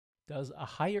Does a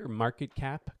higher market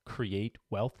cap create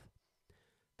wealth?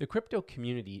 The crypto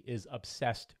community is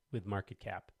obsessed with market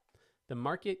cap. The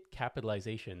market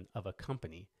capitalization of a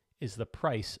company is the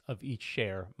price of each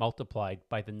share multiplied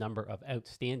by the number of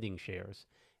outstanding shares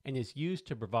and is used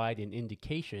to provide an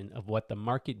indication of what the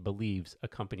market believes a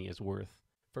company is worth.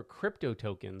 For crypto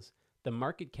tokens, the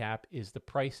market cap is the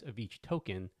price of each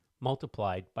token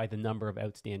multiplied by the number of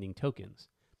outstanding tokens.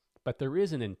 But there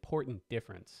is an important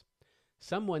difference.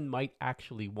 Someone might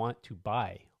actually want to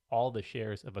buy all the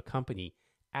shares of a company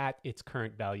at its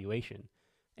current valuation,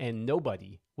 and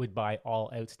nobody would buy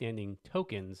all outstanding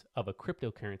tokens of a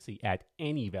cryptocurrency at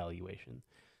any valuation.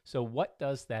 So what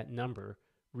does that number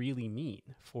really mean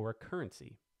for a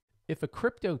currency? If a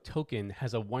crypto token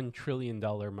has a $1 trillion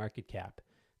market cap,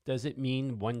 does it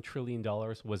mean $1 trillion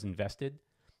was invested?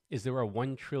 Is there a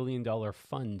 $1 trillion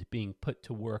fund being put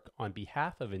to work on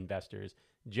behalf of investors,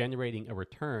 generating a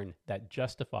return that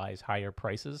justifies higher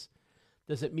prices?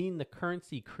 Does it mean the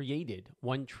currency created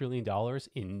 $1 trillion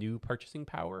in new purchasing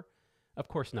power? Of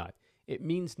course not. It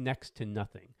means next to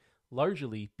nothing,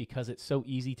 largely because it's so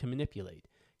easy to manipulate.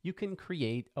 You can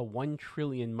create a 1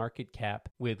 trillion market cap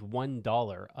with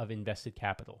 $1 of invested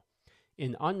capital.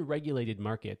 In unregulated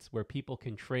markets where people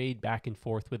can trade back and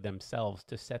forth with themselves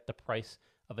to set the price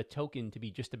of a token to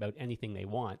be just about anything they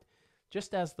want,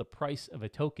 just as the price of a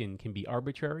token can be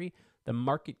arbitrary, the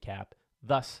market cap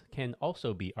thus can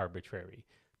also be arbitrary.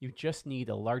 You just need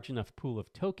a large enough pool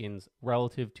of tokens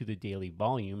relative to the daily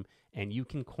volume, and you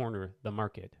can corner the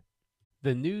market.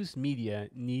 The news media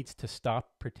needs to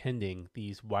stop pretending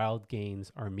these wild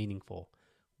gains are meaningful.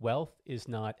 Wealth is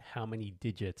not how many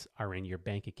digits are in your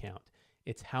bank account.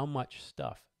 It's how much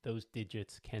stuff those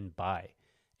digits can buy.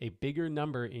 A bigger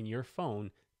number in your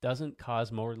phone doesn't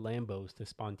cause more Lambos to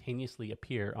spontaneously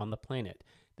appear on the planet.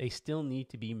 They still need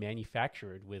to be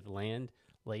manufactured with land,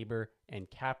 labor, and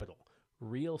capital.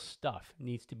 Real stuff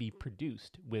needs to be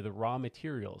produced with raw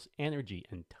materials, energy,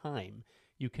 and time.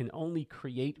 You can only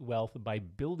create wealth by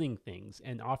building things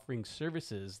and offering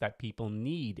services that people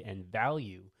need and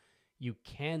value. You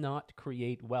cannot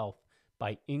create wealth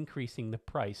by increasing the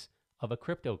price of a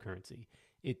cryptocurrency.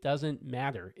 It doesn't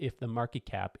matter if the market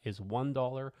cap is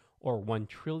 $1 or $1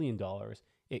 trillion,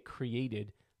 it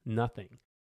created nothing.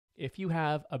 If you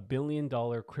have $1 billion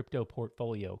crypto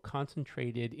portfolio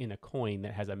concentrated in a coin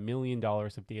that has $1 million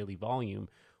of daily volume,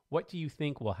 what do you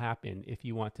think will happen if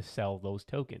you want to sell those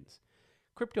tokens?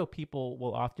 Crypto people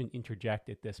will often interject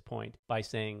at this point by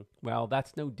saying, well,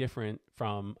 that's no different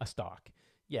from a stock.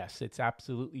 Yes, it's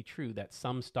absolutely true that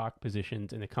some stock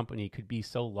positions in a company could be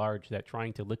so large that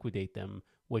trying to liquidate them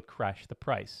would crash the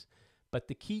price. But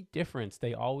the key difference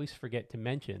they always forget to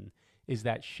mention is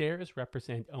that shares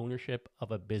represent ownership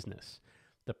of a business.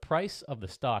 The price of the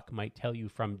stock might tell you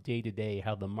from day to day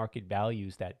how the market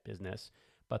values that business,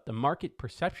 but the market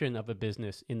perception of a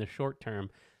business in the short term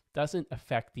doesn't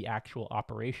affect the actual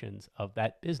operations of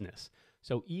that business.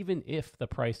 So even if the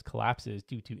price collapses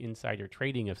due to insider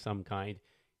trading of some kind,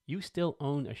 you still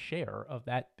own a share of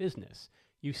that business.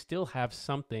 You still have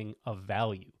something of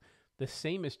value. The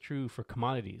same is true for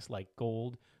commodities like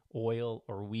gold, oil,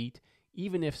 or wheat.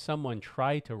 Even if someone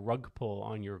tried to rug pull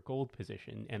on your gold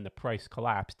position and the price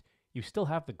collapsed, you still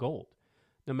have the gold.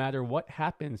 No matter what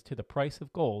happens to the price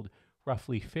of gold,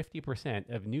 roughly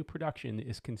 50% of new production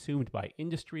is consumed by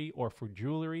industry or for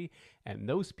jewelry, and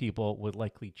those people would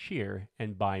likely cheer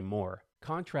and buy more.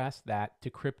 Contrast that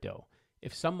to crypto.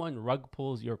 If someone rug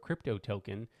pulls your crypto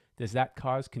token, does that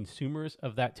cause consumers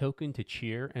of that token to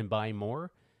cheer and buy more?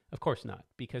 Of course not,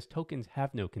 because tokens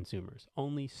have no consumers,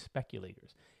 only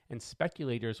speculators. And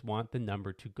speculators want the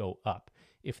number to go up.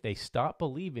 If they stop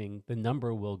believing the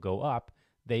number will go up,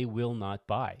 they will not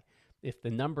buy. If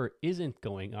the number isn't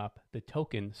going up, the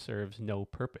token serves no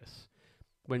purpose.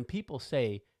 When people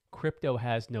say crypto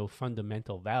has no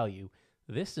fundamental value,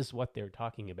 this is what they're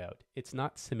talking about. It's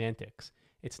not semantics.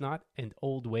 It's not an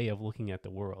old way of looking at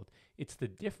the world. It's the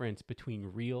difference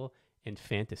between real and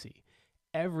fantasy.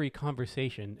 Every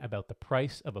conversation about the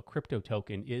price of a crypto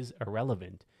token is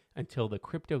irrelevant until the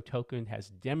crypto token has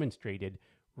demonstrated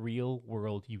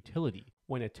real-world utility.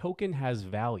 When a token has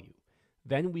value,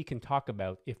 then we can talk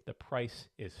about if the price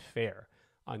is fair.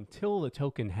 Until the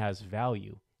token has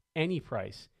value, any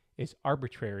price is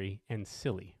arbitrary and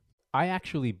silly. I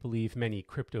actually believe many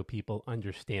crypto people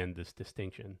understand this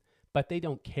distinction, but they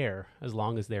don't care as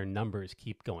long as their numbers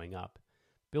keep going up.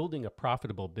 Building a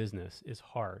profitable business is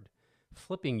hard.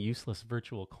 Flipping useless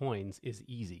virtual coins is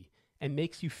easy and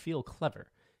makes you feel clever.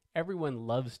 Everyone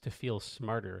loves to feel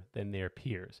smarter than their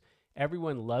peers.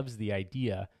 Everyone loves the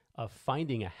idea of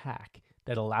finding a hack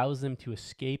that allows them to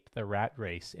escape the rat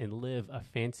race and live a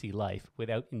fancy life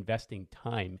without investing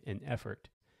time and effort.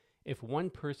 If one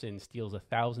person steals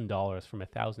 $1,000 from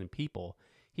 1,000 people,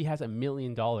 he has $1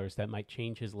 million that might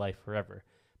change his life forever.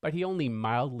 But he only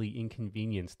mildly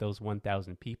inconvenienced those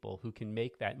 1,000 people who can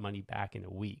make that money back in a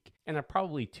week and are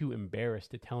probably too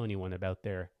embarrassed to tell anyone about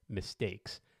their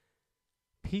mistakes.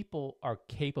 People are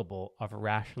capable of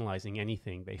rationalizing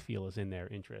anything they feel is in their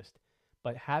interest,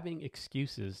 but having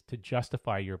excuses to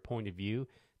justify your point of view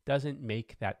doesn't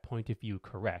make that point of view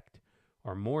correct,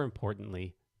 or more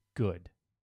importantly, good.